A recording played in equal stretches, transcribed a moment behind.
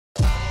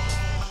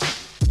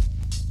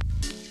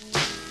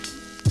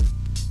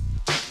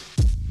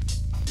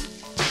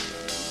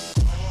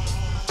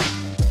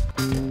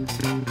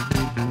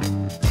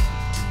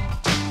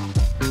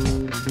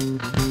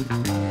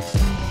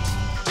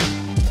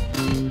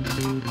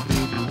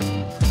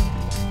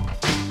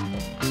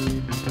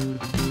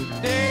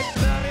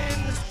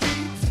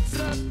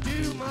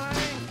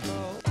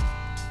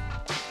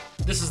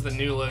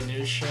New Low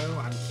News Show.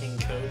 I'm King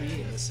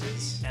Kobe, and this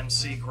is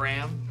MC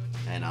Graham.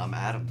 And I'm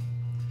Adam.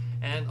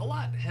 And a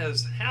lot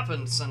has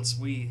happened since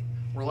we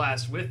were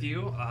last with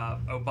you.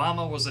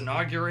 Obama was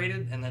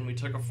inaugurated, and then we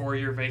took a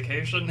 4-year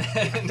vacation.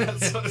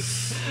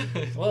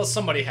 Well,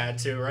 somebody had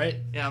to, right?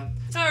 Yeah.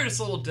 Now we're just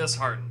a little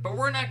disheartened, but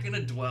we're not going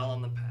to dwell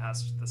on the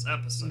past this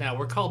episode. Now,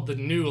 we're called the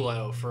New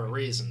Low for a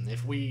reason.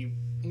 If we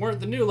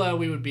weren't the New Low,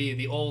 we would be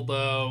the Old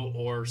Low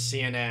or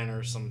CNN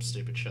or some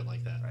stupid shit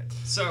like that. Right.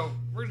 So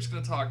we're just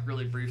going to talk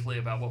really briefly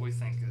about what we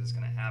think is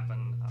going to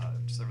happen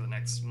just over the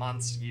next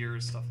months,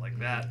 years, stuff like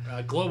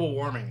that. Global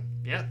warming.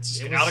 Yeah,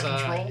 it's out of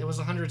control. It was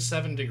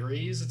 107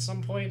 degrees at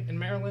some point in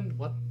Maryland.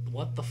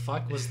 What the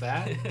fuck was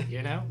that?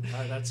 You know?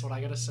 That's what I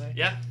gotta say.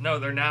 Yeah, no,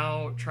 they're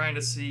now trying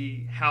to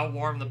see how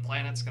warm the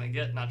planet's going to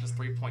get. Not just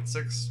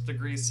 3.6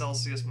 degrees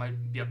Celsius,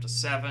 might be up to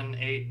 7,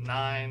 8,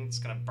 9. It's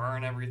going to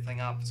burn everything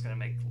up. It's going to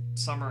make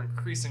summer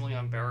increasingly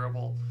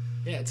unbearable.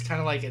 Yeah, it's kind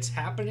of like it's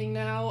happening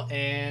now,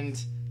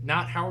 and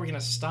not how are we going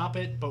to stop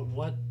it, but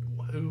what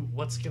are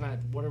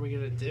we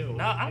going to do?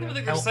 No, I don't even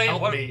think they're saying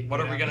what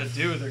are we going to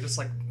do. They're just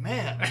like,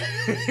 man,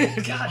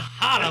 it got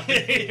hot up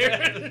in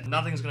here.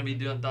 Nothing's going to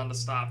be done to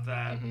stop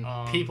that.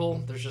 Mm-hmm.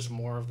 People, there's just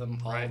more of them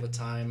all the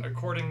time.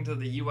 According to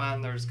the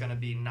UN, there's going to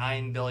be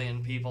 9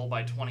 billion people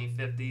by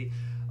 2050.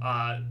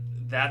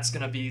 That's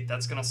going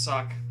to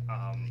suck.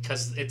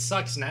 Because it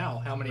sucks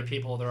now how many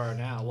people there are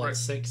now. What,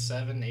 6,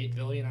 7, 8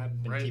 billion?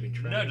 I've been keeping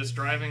track. No, just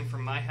driving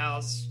from my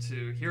house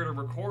to here to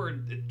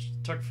record, it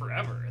took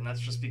forever. And that's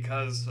just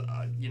because,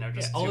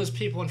 all those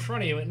people in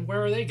front of you, and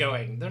where are they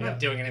going? They're not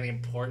doing anything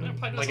important. They're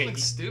probably doing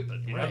something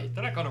stupid, you know?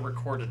 They're not going to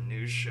record a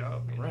news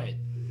show. Right.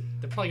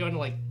 They're probably going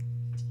to,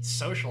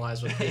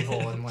 socialize with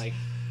people and,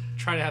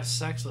 try to have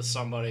sex with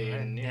somebody.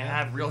 And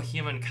have real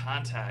human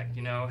contact,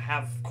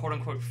 have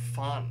quote-unquote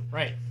fun.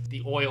 Right.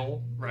 The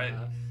oil. Right.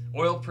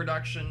 Oil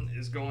production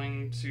is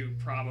going to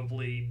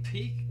probably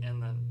peak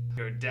and then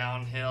go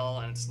downhill,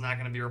 and it's not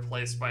going to be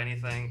replaced by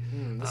anything.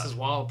 This is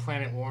while the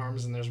planet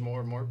warms and there's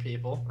more and more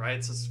people.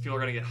 Right, so people are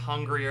going to get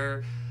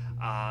hungrier.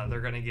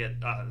 They're going to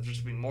get, there's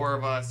just going to be more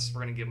of us.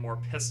 We're going to get more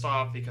pissed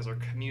off because our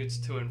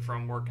commutes to and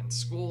from work and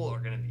school are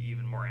going to be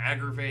even more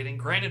aggravating.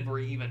 Granted, we're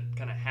even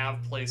going to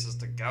have places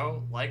to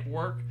go, like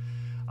work.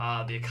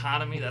 The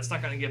economy, that's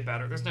not going to get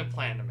better. There's no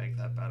plan to make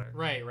that better.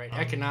 Right.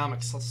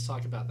 Economics, let's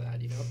talk about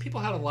that. People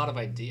had a lot of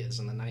ideas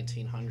in the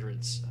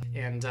 1900s,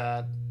 and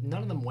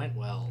none of them went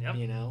well,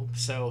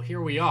 So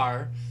here we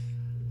are.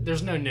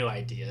 There's no new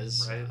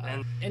ideas.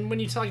 Right. And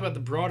when you talk about the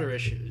broader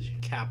issues,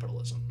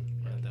 capitalism,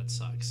 that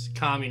sucks.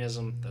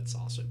 Communism, that's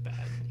also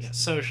bad.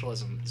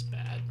 Socialism is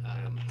bad.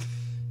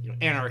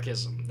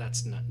 Anarchism,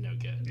 that's no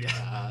good.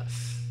 Yeah.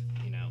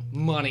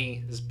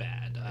 Money is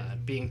bad.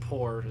 Being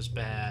poor is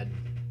bad.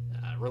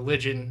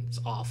 Religion is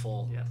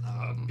awful.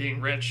 Yeah.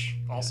 Being rich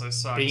also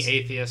sucks. Being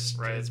atheist,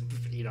 right?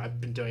 I've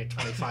been doing it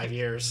 25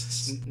 years.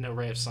 It's no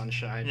ray of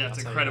sunshine. Yeah,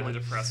 it's incredibly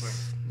depressing.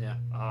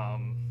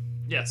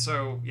 Yeah.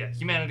 So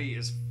humanity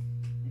is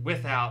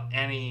without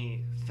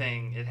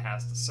anything it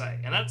has to say,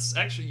 and that's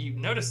actually, you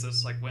notice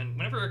this,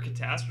 whenever a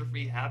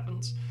catastrophe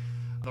happens,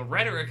 the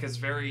rhetoric is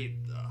very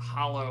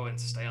hollow and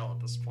stale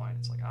at this point.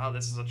 It's like, oh,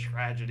 this is a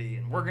tragedy,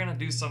 and we're gonna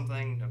do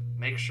something to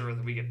make sure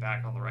that we get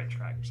back on the right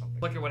track or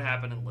something. Look at what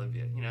happened in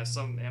Libya.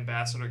 Some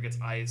ambassador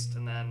gets iced,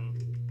 and then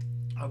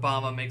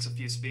Obama makes a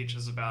few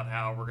speeches about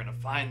how we're gonna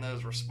find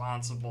those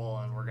responsible,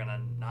 and we're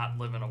gonna not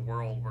live in a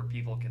world where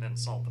people can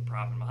insult the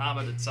Prophet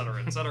Muhammad,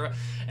 etc., etc.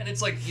 And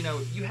it's like,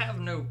 you have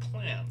no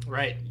plan.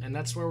 Right, and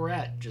that's where we're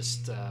at.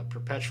 Just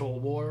perpetual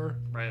war.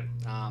 Right.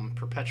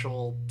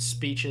 Perpetual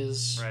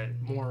speeches. Right.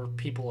 More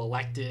people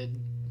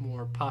elected.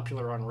 More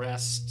popular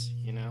unrest.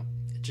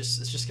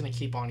 It's just gonna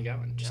keep on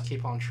going. Just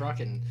keep on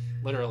trucking,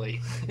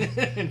 literally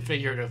and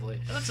figuratively.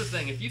 And that's the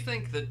thing. If you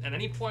think that at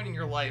any point in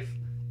your life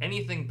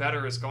anything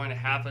better is going to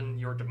happen,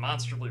 you're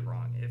demonstrably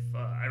wrong.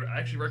 I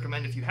actually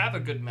recommend, if you have a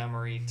good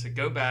memory, to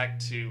go back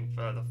to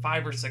the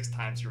 5 or 6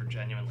 times you were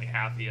genuinely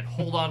happy and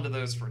hold on to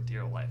those for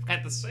dear life.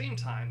 At the same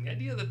time, the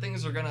idea that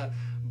things are going to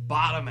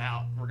bottom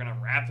out, we're going to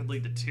rapidly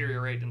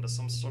deteriorate into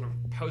some sort of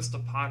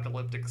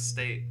post-apocalyptic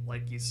state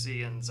like you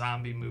see in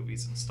zombie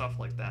movies and stuff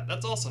like that,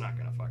 that's also not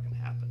going to fucking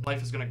happen.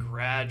 Life is going to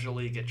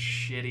gradually get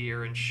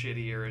shittier and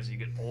shittier as you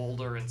get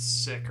older and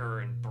sicker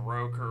and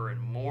broker and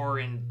more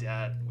in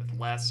debt with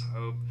less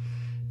hope,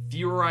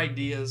 fewer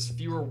ideas,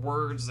 fewer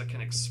words that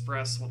can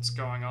express what's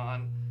going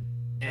on.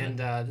 And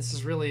this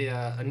is really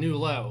a new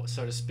low,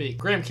 so to speak.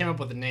 Graham came up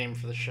with a name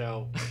for the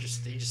show.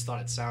 He just thought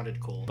it sounded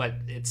cool. But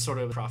it's sort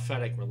of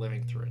prophetic. We're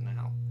living through it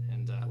now.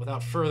 And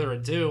without further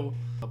ado,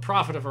 a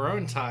prophet of our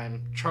own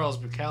time, Charles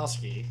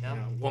Bukowski,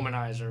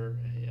 womanizer,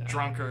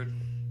 drunkard,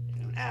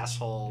 an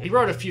asshole. He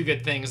wrote a few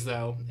good things,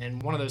 though,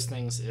 and one of those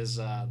things is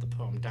the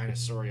poem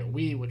Dinosaurial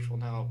We, which will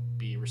now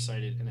be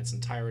recited in its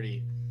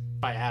entirety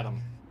by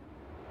Adam.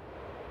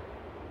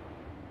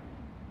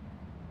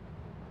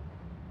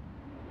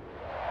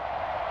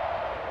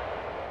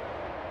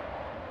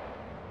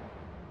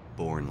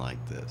 Born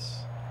like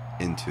this,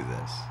 into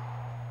this,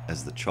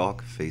 as the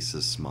chalk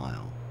faces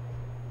smile,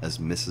 as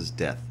Mrs.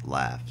 Death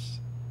laughs,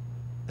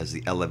 as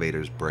the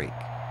elevators break,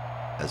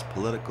 as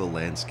political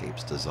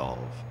landscapes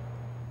dissolve,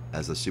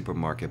 as the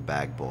supermarket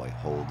bag boy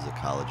holds a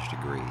college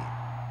degree,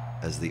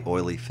 as the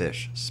oily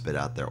fish spit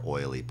out their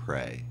oily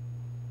prey,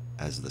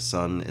 as the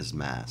sun is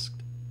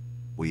masked,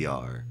 we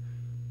are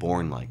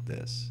born like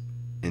this,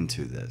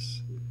 into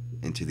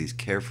these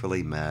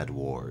carefully mad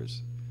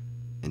wars,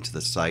 into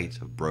the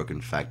sight of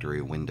broken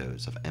factory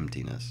windows of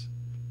emptiness,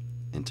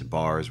 into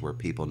bars where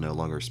people no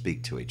longer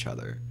speak to each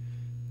other,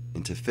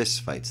 into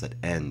fistfights that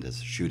end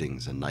as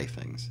shootings and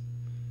knifings,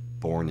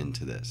 born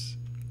into this,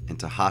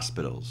 into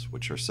hospitals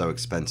which are so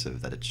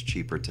expensive that it's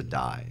cheaper to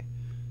die,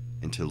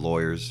 into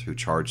lawyers who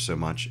charge so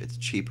much it's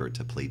cheaper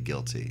to plead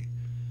guilty,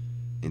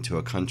 into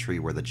a country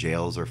where the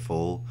jails are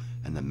full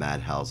and the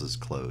madhouses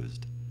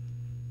closed,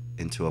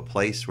 into a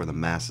place where the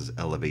masses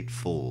elevate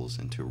fools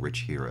into rich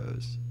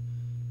heroes,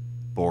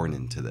 born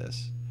into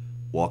this,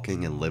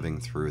 walking and living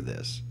through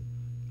this,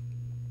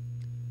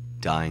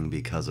 dying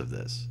because of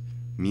this,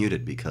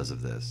 muted because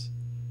of this,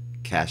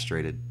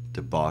 castrated,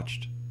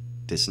 debauched,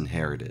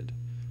 disinherited,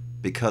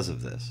 because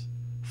of this,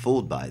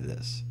 fooled by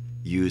this,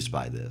 used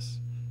by this,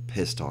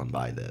 pissed on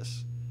by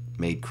this,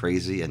 made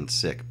crazy and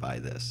sick by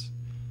this,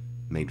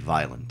 made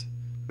violent,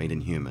 made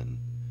inhuman,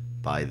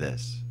 by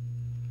this.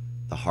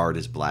 The heart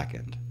is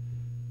blackened,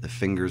 the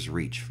fingers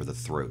reach for the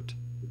throat,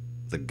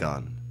 the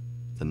gun,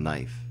 the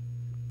knife,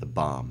 the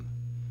bomb.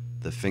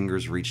 The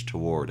fingers reach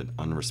toward an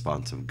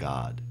unresponsive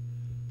God.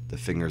 The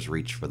fingers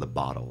reach for the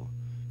bottle,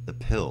 the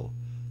pill,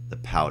 the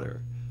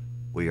powder.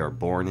 We are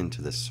born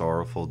into this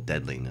sorrowful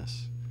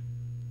deadliness.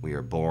 We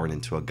are born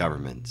into a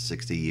government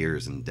 60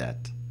 years in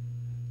debt,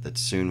 that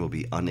soon will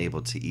be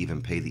unable to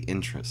even pay the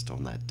interest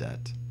on that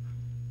debt.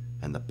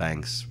 And the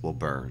banks will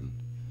burn.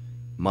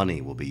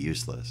 Money will be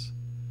useless.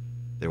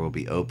 There will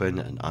be open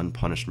and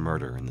unpunished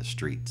murder in the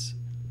streets.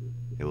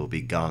 It will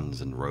be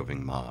guns and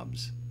roving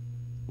mobs.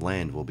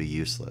 Land will be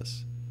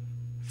useless.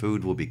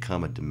 Food will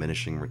become a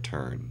diminishing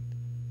return.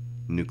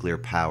 Nuclear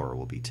power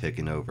will be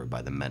taken over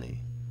by the many.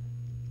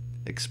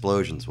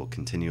 Explosions will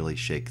continually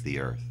shake the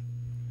earth.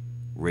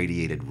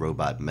 Radiated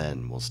robot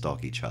men will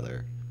stalk each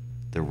other.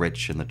 The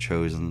rich and the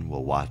chosen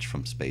will watch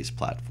from space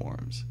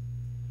platforms.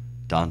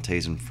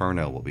 Dante's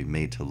Inferno will be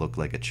made to look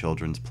like a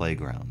children's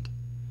playground.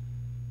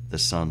 The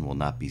sun will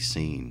not be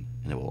seen,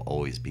 and it will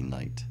always be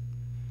night.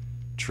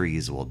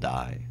 Trees will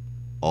die.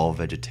 All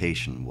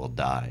vegetation will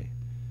die.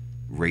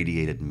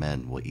 Radiated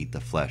men will eat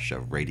the flesh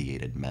of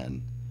radiated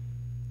men.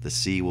 The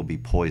sea will be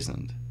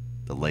poisoned.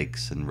 The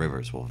lakes and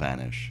rivers will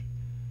vanish.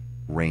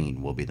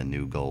 Rain will be the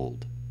new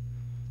gold.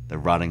 The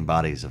rotting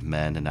bodies of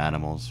men and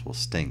animals will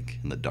stink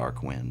in the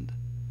dark wind.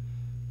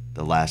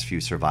 The last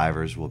few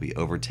survivors will be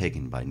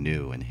overtaken by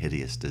new and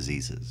hideous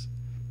diseases,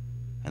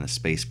 and the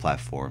space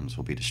platforms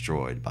will be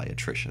destroyed by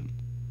attrition.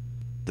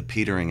 The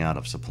petering out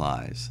of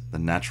supplies, the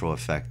natural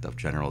effect of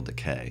general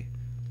decay,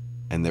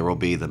 and there will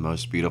be the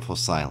most beautiful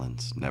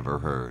silence never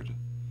heard,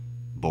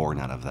 born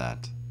out of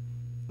that,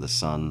 the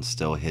sun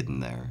still hidden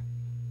there,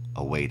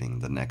 awaiting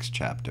the next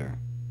chapter.